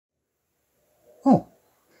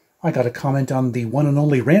I got a comment on the one and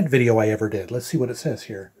only rant video I ever did. Let's see what it says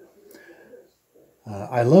here.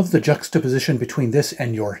 I love the juxtaposition between this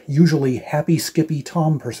and your usually happy Skippy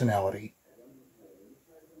Tom personality.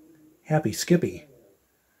 Happy Skippy.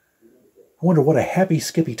 I wonder what a happy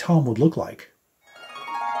Skippy Tom would look like.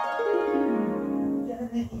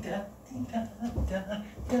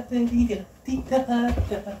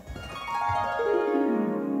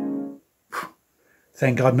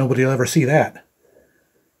 Thank God nobody will ever see that.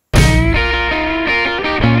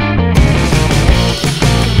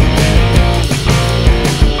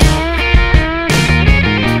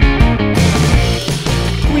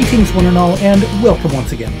 Greetings one and all, and welcome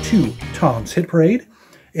once again to Tom's Hit Parade.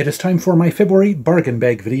 It is time for my February bargain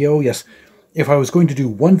bag video. Yes, if I was going to do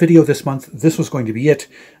one video this month, this was going to be it.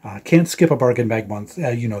 Can't skip a bargain bag month,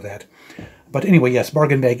 you know that. But anyway, yes,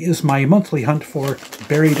 bargain bag is my monthly hunt for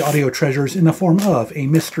buried audio treasures in the form of a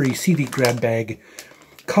mystery CD grab bag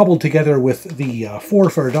cobbled together with the 4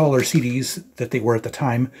 for $1 CDs that they were at the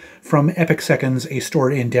time from Epic Seconds, a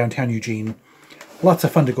store in downtown Eugene. Lots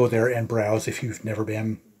of fun to go there and browse if you've never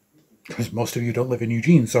been, because most of you don't live in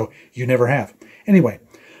Eugene, so you never have. Anyway,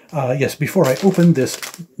 yes, before I open this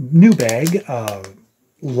new bag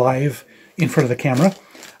live in front of the camera,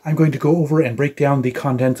 I'm going to go over and break down the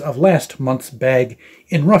contents of last month's bag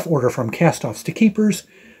in rough order from cast-offs to keepers.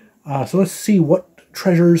 So let's see what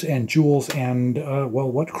treasures and jewels and,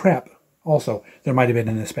 well, what crap also there might have been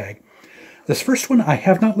in this bag. This first one I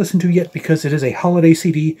have not listened to yet because it is a holiday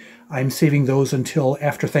CD. I'm saving those until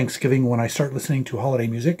after Thanksgiving when I start listening to holiday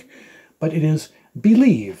music. But it is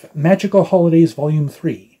Believe, Magical Holidays Volume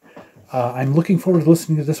 3. I'm looking forward to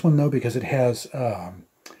listening to this one, though, because it has...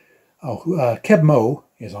 Kebmo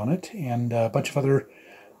is on it, and a bunch of other...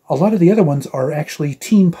 A lot of the other ones are actually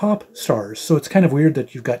teen pop stars, so it's kind of weird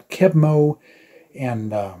that you've got Kebmo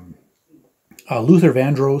and Luther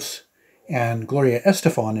Vandross and Gloria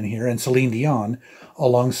Estefan in here, and Celine Dion,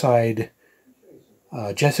 alongside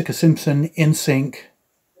Jessica Simpson, NSYNC,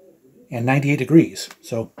 and 98 Degrees.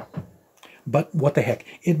 So, but what the heck.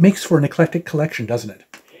 It makes for an eclectic collection, doesn't it?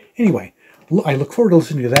 Anyway, I look forward to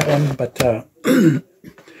listening to that one, but...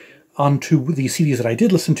 on to the CDs that I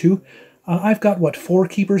did listen to. I've got, what, 4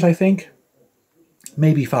 keepers, I think?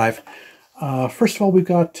 Maybe 5. First of all, we've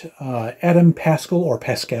got Adam Pascal, or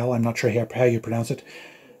Pascal, I'm not sure how you pronounce it.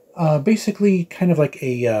 Basically, kind of like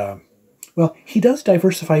a... well, he does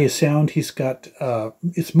diversify his sound. He's got...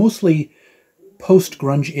 it's mostly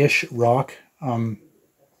post-grunge-ish rock.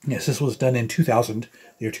 Yes, this was done in 2000, the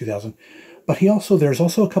year 2000. But there's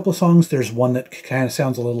also a couple of songs. There's one that kind of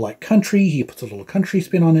sounds a little like country. He puts a little country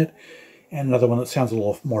spin on it. And another one that sounds a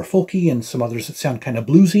little more folky, and some others that sound kind of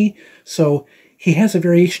bluesy. So he has a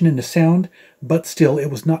variation in the sound, but still it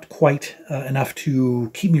was not quite enough to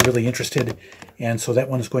keep me really interested. And so that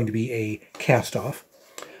one is going to be a cast-off.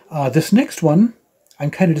 This next one, I'm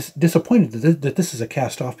kind of disappointed that this is a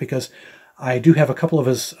cast-off because I do have a couple of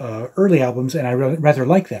his early albums, and I rather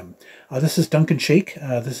like them. This is Duncan Shake.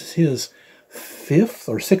 This is his 5th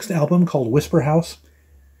or 6th album called Whisper House.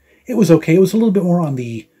 It was okay. It was a little bit more on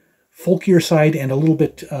the folkier side and a little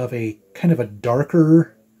bit of a kind of a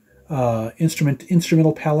darker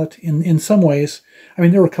instrumental palette in some ways. I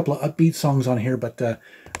mean, there were a couple of upbeat songs on here, but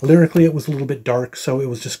lyrically it was a little bit dark, so it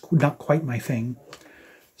was just not quite my thing.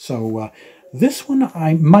 So this one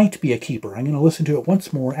I might be a keeper. I'm going to listen to it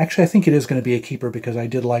once more. Actually, I think it is going to be a keeper because I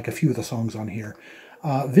did like a few of the songs on here.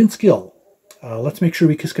 Vince Gill, Let's Make Sure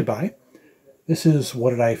We Kiss Goodbye. This is,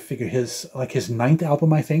 what did I figure, his 9th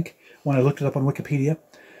album, I think, when I looked it up on Wikipedia.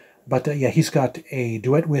 But yeah, he's got a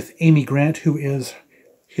duet with Amy Grant, who is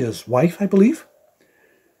his wife, I believe.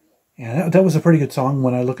 And that was a pretty good song,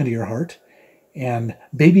 When I Look Into Your Heart. And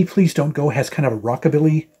Baby Please Don't Go has kind of a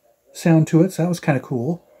rockabilly sound to it, so that was kind of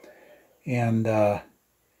cool. And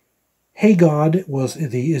Hey God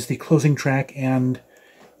is the closing track, and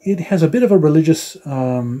it has a bit of a religious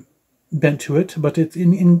bent to it, but it's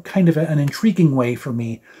in kind of an intriguing way for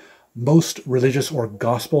me. Most religious or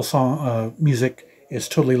gospel song music is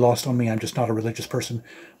totally lost on me. I'm just not a religious person,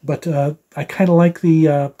 but I kind of like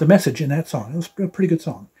the message in that song. It was a pretty good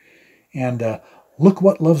song. And Look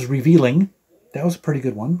What Love's Revealing, that was a pretty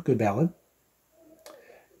good one, good ballad.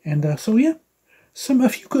 And so yeah, a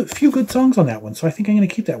few good songs on that one. So I think I'm going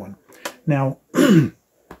to keep that one. Now,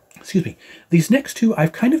 excuse me. These next two,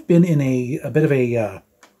 I've kind of been in a bit of a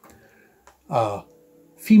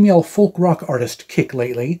female folk rock artist kick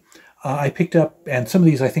lately. I picked up, and some of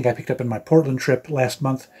these I think I picked up in my Portland trip last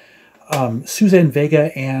month, Suzanne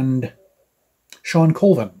Vega and Sean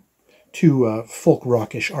Colvin, 2 folk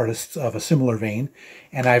rockish artists of a similar vein,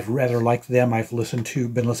 and I've rather liked them. I've been listening to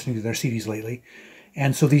their CDs lately.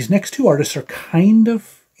 And so these next two artists are kind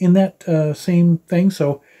of in that same thing.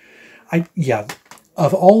 So yeah,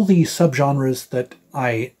 of all the subgenres that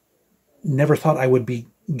I never thought I would be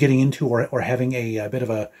getting into or having a bit of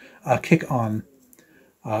a kick on,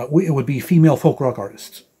 it would be female folk rock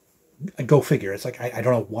artists. Go figure. It's like, I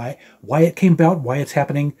don't know why it came about, why it's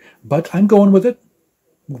happening, but I'm going with it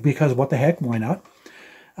because what the heck, why not?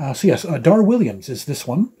 So yes, Dar Williams is this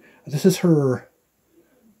one. This is her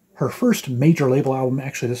first major label album.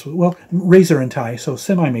 Actually, this was, well, Razor and Tie, so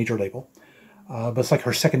semi-major label. But it's like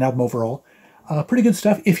her second album overall. Pretty good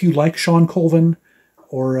stuff. If you like Sean Colvin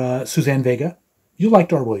or Suzanne Vega, you like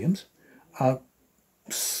Dar Williams.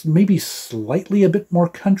 Maybe slightly a bit more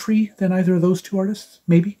country than either of those two artists,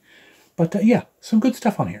 maybe. But yeah, some good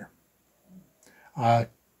stuff on here.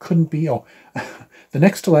 Couldn't be... Oh, the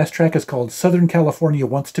next to last track is called Southern California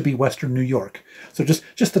Wants to be Western New York. So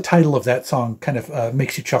just the title of that song kind of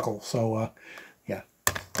makes you chuckle. So yeah,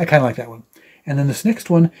 I kind of like that one. And then this next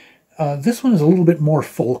one, this one is a little bit more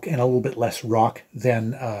folk and a little bit less rock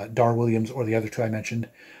than Dar Williams or the other two I mentioned.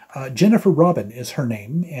 Jennifer Robin is her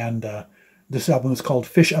name, and this album is called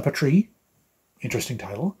Fish Up a Tree. Interesting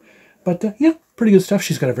title. But yeah, pretty good stuff.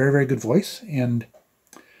 She's got a very, very good voice. And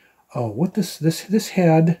oh, what this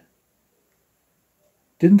had...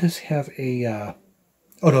 Didn't this have a...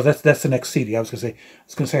 oh no, that's the next CD. I was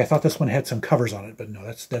gonna say I thought this one had some covers on it, but no,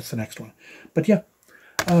 that's the next one. But yeah,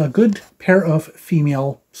 a good pair of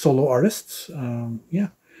female solo artists. Yeah,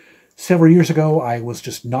 several years ago I was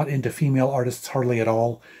just not into female artists hardly at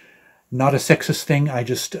all. Not a sexist thing. I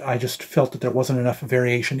just felt that there wasn't enough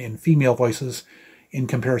variation in female voices in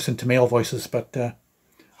comparison to male voices. But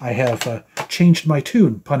I have changed my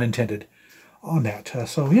tune, pun intended, on that.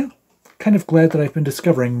 So yeah. Kind of glad that I've been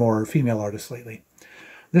discovering more female artists lately.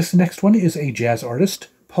 This next one is a jazz artist,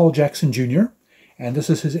 Paul Jackson Jr., and this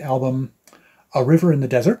is his album, A River in the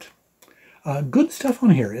Desert. Good stuff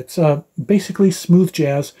on here. It's basically smooth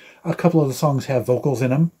jazz. A couple of the songs have vocals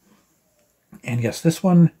in them. And yes, this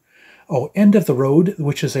one, oh, End of the Road,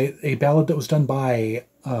 which is a ballad that was done by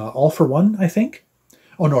All for One, I think.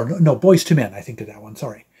 Oh, no, Boys to Men, I think, did that one,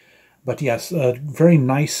 sorry. But yes, a very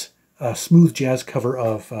nice, smooth jazz cover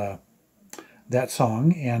of... that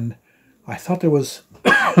song, and I thought there was,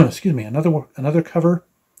 excuse me, another cover.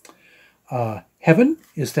 Heaven,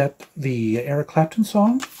 is that the Eric Clapton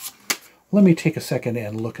song? Let me take a second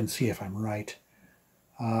and look and see if I'm right.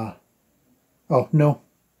 Oh no,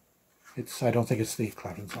 I don't think it's the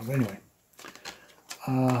Clapton song. But anyway,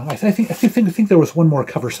 I think there was one more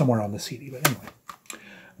cover somewhere on the CD. But anyway,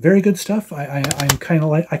 very good stuff. I kind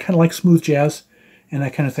of like smooth jazz and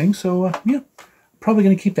that kind of thing. So yeah, probably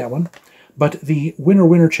going to keep that one. But the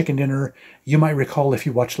Winner Chicken Dinner, you might recall if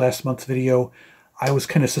you watched last month's video, I was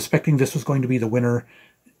kind of suspecting this was going to be the winner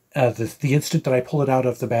the instant that I pulled it out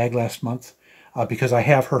of the bag last month, because I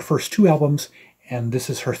have her first two albums, and this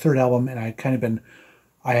is her third album, and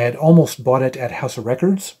I had almost bought it at House of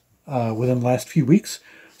Records within the last few weeks,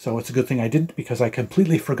 so it's a good thing I didn't, because I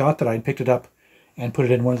completely forgot that I'd picked it up and put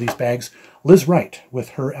it in one of these bags. Liz Wright,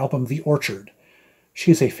 with her album The Orchard.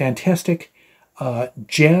 She is a fantastic...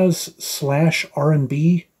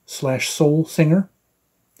 jazz/R&B/soul singer.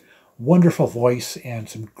 Wonderful voice and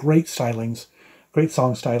some great stylings, great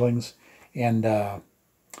song stylings. And yeah,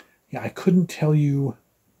 I couldn't tell you...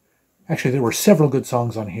 Actually, there were several good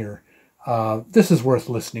songs on here. This is worth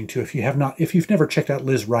listening to. If you've never checked out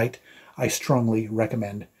Liz Wright, I strongly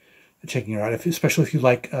recommend checking her out, especially if you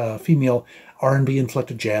like female R&B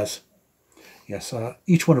inflected jazz. Yes,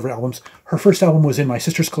 each one of her albums. Her first album was in my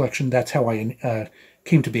sister's collection. That's how I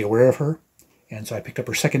came to be aware of her. And so I picked up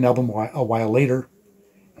her second album a while later.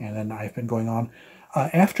 And then I've been going on.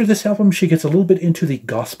 After this album, she gets a little bit into the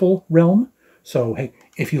gospel realm. So, hey,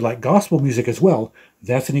 if you like gospel music as well,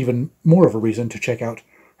 that's an even more of a reason to check out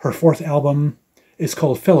her fourth album. It's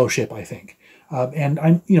called Fellowship, I think. And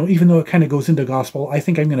I'm, even though it kind of goes into gospel, I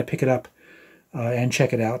think I'm going to pick it up and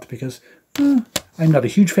check it out because... I'm not a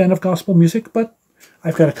huge fan of gospel music, but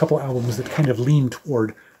I've got a couple albums that kind of lean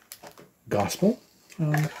toward gospel.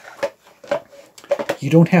 You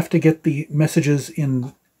don't have to get the messages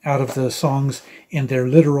out of the songs in their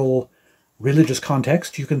literal religious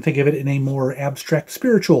context. You can think of it in a more abstract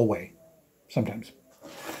spiritual way sometimes.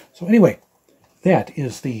 So anyway, that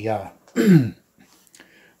is the the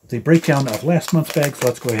breakdown of last month's bag. So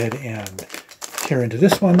let's go ahead and tear into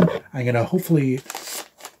this one. I'm going to hopefully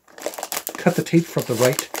cut the tape from the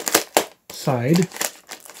right side.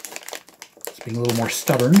 It's being a little more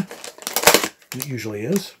stubborn than it usually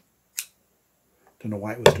is. Don't know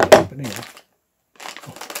why it was doing that, but anyway.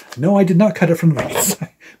 Oh, no, I did not cut it from the right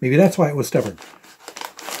side. Maybe that's why it was stubborn.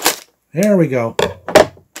 There we go.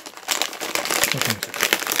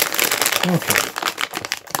 Okay.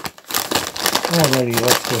 Alrighty,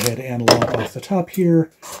 let's go ahead and lop off the top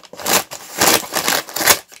here.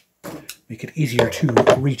 Make it easier to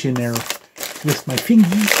reach in there with my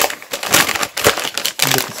fingers and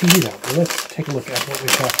get the CDs out. Well, let's take a look at what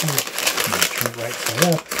we've got here. I'm going to turn it right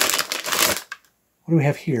side up. What do we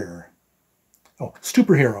have here? Oh,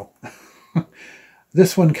 Superhero.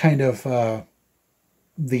 This one kind of,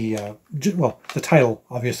 the title,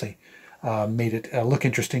 obviously, made it look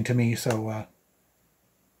interesting to me. So,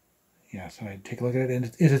 yeah, so I take a look at it. And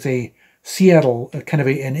it is a Seattle, kind of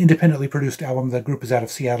an independently produced album. The group is out of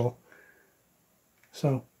Seattle.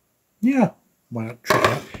 So, yeah, why not check it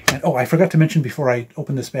out? And, oh, I forgot to mention before I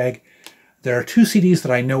open this bag, there are 2 CDs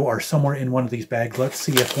that I know are somewhere in one of these bags. Let's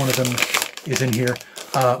see if one of them is in here.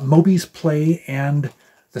 Moby's Play and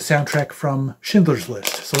the soundtrack from Schindler's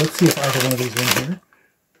List. So let's see if either one of these are in here.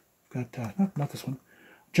 Got, not this one.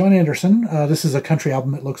 John Anderson. This is a country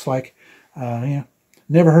album, it looks like. Yeah,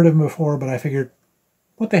 never heard of him before, but I figured,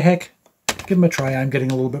 what the heck? Give him a try. I'm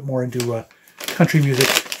getting a little bit more into country music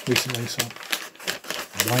recently, so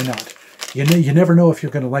why not? You never know if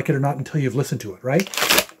you're going to like it or not until you've listened to it, right?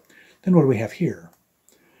 Then what do we have here?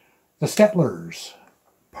 The Statlers,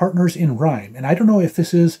 Partners in Rhyme. And I don't know if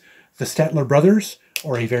this is the Statler Brothers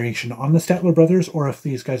or a variation on the Statler Brothers, or if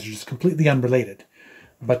these guys are just completely unrelated.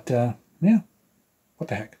 But, yeah, what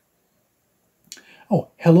the heck.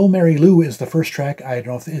 Oh, Hello Mary Lou is the first track. I don't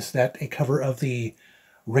know if is that a cover of the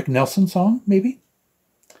Rick Nelson song, maybe?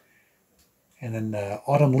 And then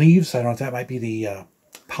Autumn Leaves, I don't know if that might be the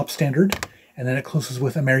pop standard. And then it closes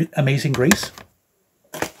with Amazing Grace.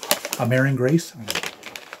 Amering Grace.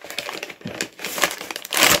 Yeah.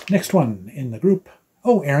 Next one in the group.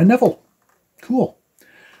 Oh, Aaron Neville. Cool.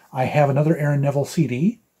 I have another Aaron Neville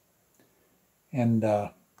CD. And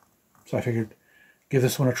so I figured give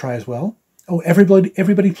this one a try as well. Oh,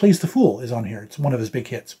 Everybody Plays the Fool is on here. It's one of his big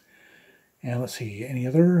hits. And let's see, any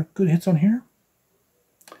other good hits on here?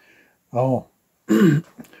 Oh,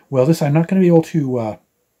 well, this I'm not going to be able to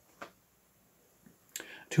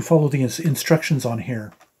follow the instructions on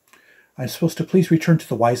here. I'm supposed to please return to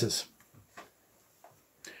the Wises.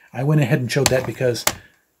 I went ahead and showed that because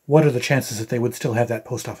what are the chances that they would still have that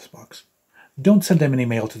post office box? Don't send them any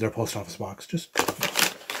mail to their post office box. Just,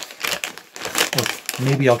 or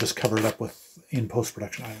maybe I'll just cover it up in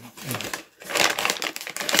post-production. I don't know. Anyway.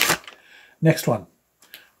 Next one.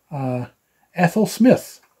 Ethel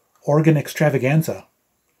Smith, Organ Extravaganza.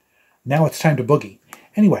 Now it's time to boogie.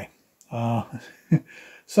 Anyway,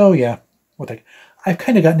 so yeah, what the heck. I've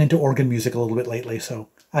kind of gotten into organ music a little bit lately, so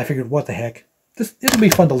I figured, what the heck. It'll be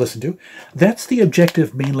fun to listen to. That's the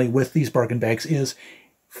objective mainly with these bargain bags is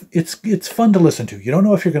it's fun to listen to. You don't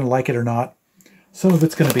know if you're going to like it or not. Some of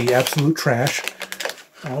it's going to be absolute trash.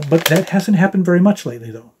 But that hasn't happened very much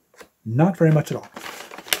lately, though. Not very much at all.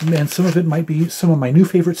 And some of it might be some of my new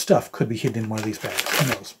favorite stuff could be hidden in one of these bags. Who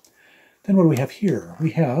knows? Then what do we have here?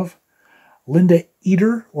 We have Linda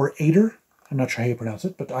Eder, or Ader. I'm not sure how you pronounce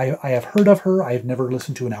it, but I have heard of her. I've never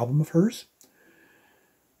listened to an album of hers.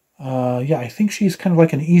 Yeah, I think she's kind of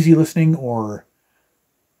like an easy listening or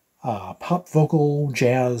pop vocal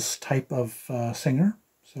jazz type of singer.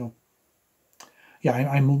 So yeah,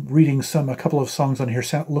 I'm reading a couple of songs on here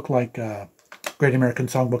look like Great American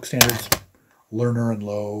Songbook Standards, Lerner and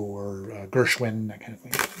Lowe, or Gershwin, that kind of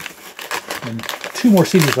thing. And 2 more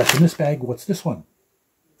CDs left in this bag. What's this one?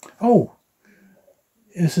 Oh,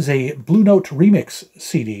 this is a Blue Note remix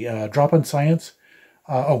CD, Drop-In Science.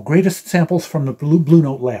 Greatest samples from the Blue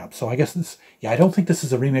Note Lab. So I guess this, yeah, I don't think this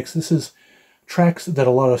is a remix. This is tracks that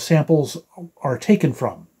a lot of samples are taken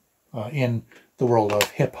from in the world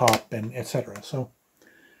of hip-hop and etc. So,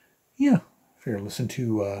 yeah, fair listen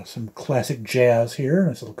to some classic jazz here.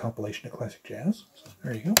 Nice little compilation of classic jazz. So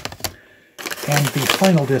there you go. And the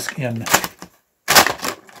final disc in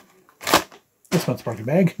this month's bargain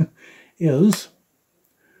bag is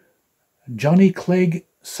Johnny Clegg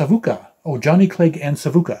Savuka. Oh, Johnny Clegg and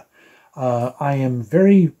Savuka. I am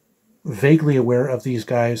very vaguely aware of these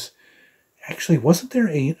guys. Actually, wasn't there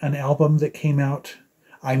an album that came out?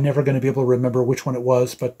 I'm never going to be able to remember which one it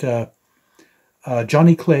was, but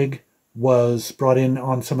Johnny Clegg was brought in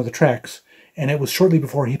on some of the tracks, and it was shortly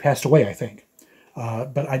before he passed away, I think.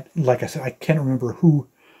 But like I said, I can't remember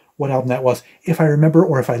what album that was. If I remember,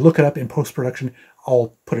 or if I look it up in post-production,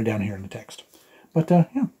 I'll put it down here in the text. But,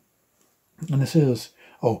 yeah. And this is,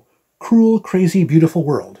 Cruel, Crazy, Beautiful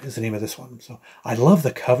World is the name of this one. So I love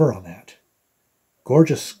the cover on that.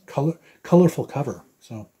 Gorgeous, colorful cover.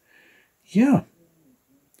 So, yeah.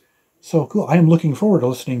 So cool. I am looking forward to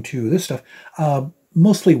listening to this stuff.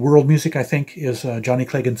 Mostly world music, I think, is Johnny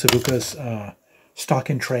Clegg and Savuka's stock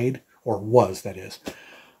in trade, or was, that is.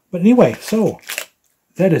 But anyway, so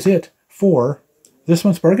that is it for this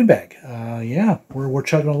month's Bargain Bag. Yeah, we're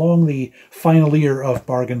chugging along the final year of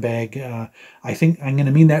Bargain Bag. I think I'm going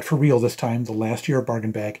to mean that for real this time, the last year of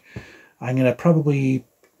Bargain Bag. I'm going to probably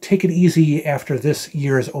take it easy after this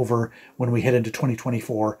year is over when we head into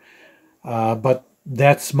 2024. But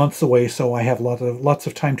that's months away, so I have lots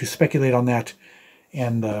of time to speculate on that.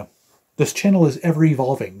 And this channel is ever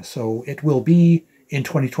evolving, so it will be in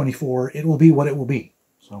 2024. It will be what it will be.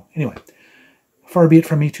 So anyway, far be it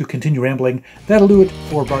from me to continue rambling. That'll do it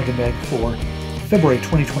for Bargain Bag for February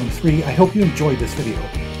 2023. I hope you enjoyed this video.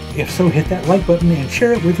 If so, hit that like button and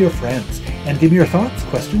share it with your friends. And give me your thoughts,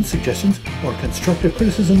 questions, suggestions, or constructive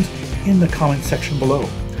criticisms in the comment section below.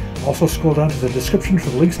 Also scroll down to the description for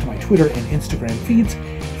the links to my Twitter and Instagram feeds,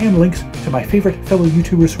 and links to my favorite fellow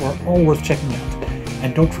YouTubers who are all worth checking out.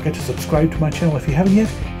 And don't forget to subscribe to my channel if you haven't yet,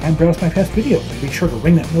 and browse my past videos. Be sure to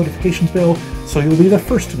ring that notifications bell so you'll be the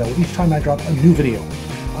first to know each time I drop a new video.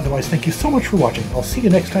 Otherwise, thank you so much for watching. I'll see you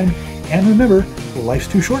next time, and remember, life's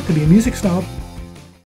too short to be a music snob.